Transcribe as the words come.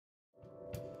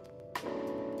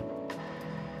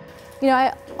You know,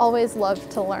 I always love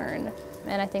to learn,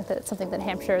 and I think that it's something that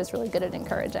Hampshire is really good at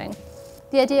encouraging.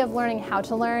 The idea of learning how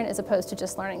to learn as opposed to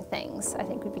just learning things, I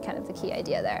think would be kind of the key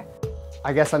idea there.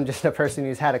 I guess I'm just a person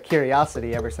who's had a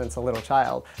curiosity ever since a little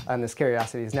child, and this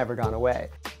curiosity has never gone away.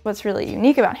 What's really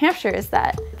unique about Hampshire is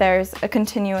that there's a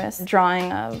continuous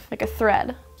drawing of like a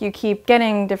thread. You keep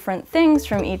getting different things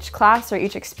from each class or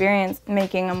each experience,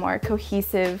 making a more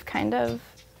cohesive kind of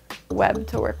web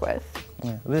to work with.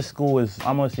 Yeah, this school is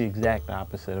almost the exact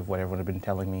opposite of what everyone had been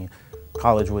telling me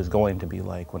college was going to be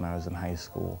like when I was in high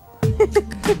school.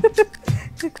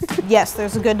 Yes,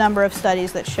 there's a good number of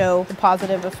studies that show the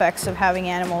positive effects of having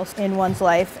animals in one's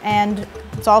life, and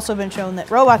it's also been shown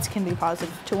that robots can be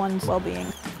positive to one's well-being.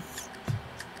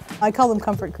 I call them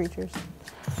comfort creatures.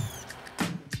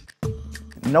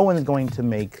 No one's going to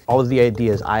make all of the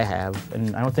ideas I have,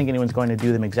 and I don't think anyone's going to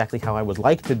do them exactly how I would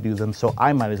like to do them, so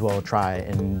I might as well try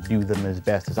and do them as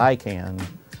best as I can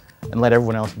and let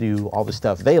everyone else do all the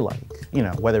stuff they like, you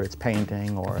know, whether it's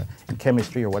painting or in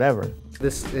chemistry or whatever.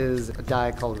 This is a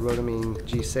dye called rhodamine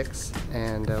G6,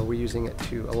 and we're using it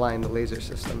to align the laser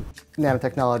system.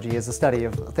 Nanotechnology is the study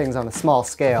of things on a small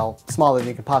scale, smaller than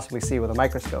you could possibly see with a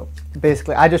microscope.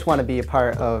 Basically, I just want to be a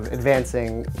part of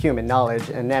advancing human knowledge,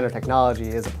 and nanotechnology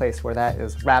is a place where that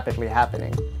is rapidly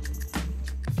happening.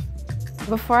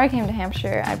 Before I came to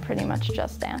Hampshire, I pretty much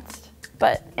just danced.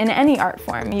 But in any art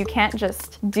form, you can't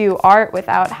just do art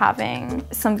without having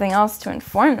something else to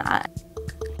inform that.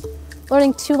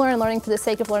 Learning to learn, learning for the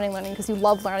sake of learning, learning because you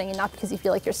love learning and not because you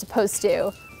feel like you're supposed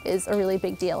to, is a really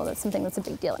big deal, and it's something that's a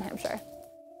big deal in Hampshire.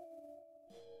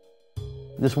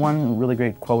 This one really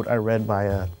great quote I read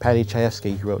by Patty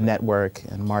Chayefsky, who wrote Network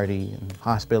and Marty and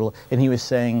Hospital, and he was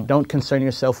saying, don't concern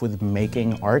yourself with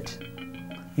making art.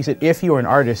 He said, if you're an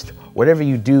artist, whatever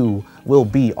you do will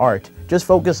be art. Just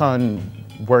focus on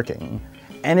working.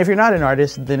 And if you're not an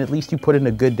artist, then at least you put in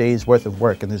a good day's worth of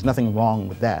work, and there's nothing wrong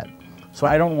with that. So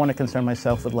I don't want to concern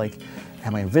myself with like,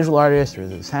 am I a visual artist or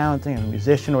is it a sound thing, or a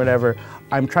musician or whatever.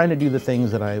 I'm trying to do the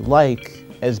things that I like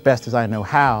as best as I know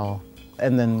how,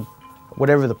 and then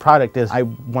whatever the product is, I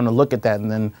want to look at that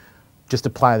and then just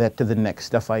apply that to the next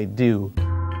stuff I do.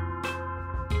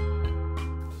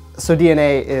 So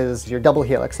DNA is your double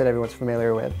helix that everyone's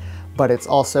familiar with, but it's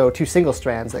also two single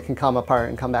strands that can come apart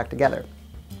and come back together.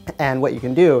 And what you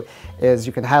can do is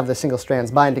you can have the single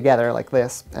strands bind together like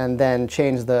this and then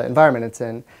change the environment it's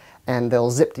in and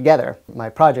they'll zip together. My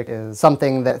project is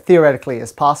something that theoretically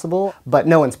is possible, but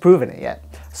no one's proven it yet.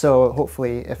 So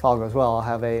hopefully, if all goes well, I'll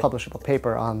have a publishable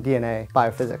paper on DNA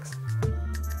biophysics.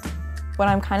 What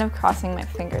I'm kind of crossing my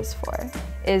fingers for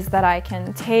is that I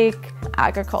can take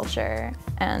agriculture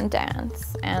and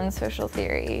dance and social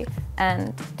theory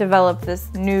and develop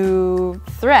this new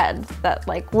thread that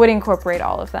would incorporate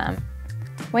all of them.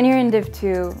 When you're in Div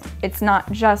 2, it's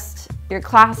not just your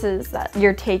classes that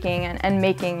you're taking and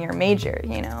making your major,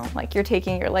 you know? Like, you're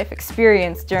taking your life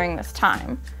experience during this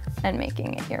time and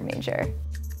making it your major.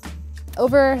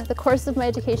 Over the course of my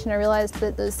education, I realized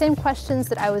that the same questions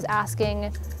that I was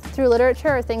asking through literature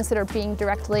are things that are being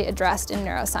directly addressed in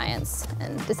neuroscience,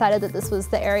 and decided that this was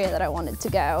the area that I wanted to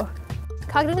go.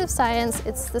 Cognitive science,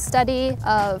 it's the study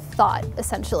of thought,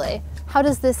 essentially. How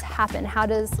does this happen? How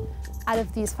does, out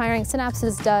of these firing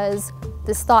synapses, does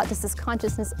this thought, does this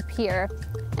consciousness appear?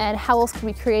 And how else can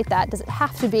we create that? Does it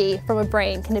have to be from a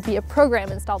brain? Can it be a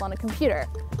program installed on a computer?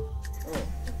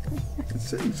 It's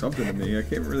saying something to me. I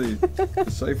can't really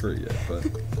decipher it yet,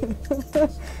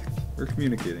 but we're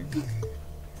communicating.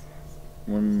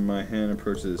 When my hand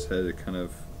approaches his head, it kind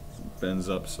of bends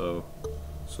up so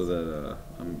that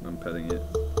I'm petting it,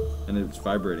 and it's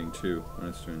vibrating too when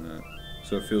it's doing that.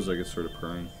 So it feels like it's sort of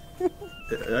purring.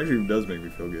 It actually does make me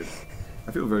feel good.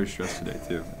 I feel very stressed today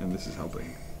too, and this is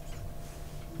helping.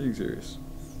 Being serious.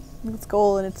 Its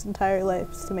goal in its entire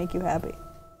life is to make you happy.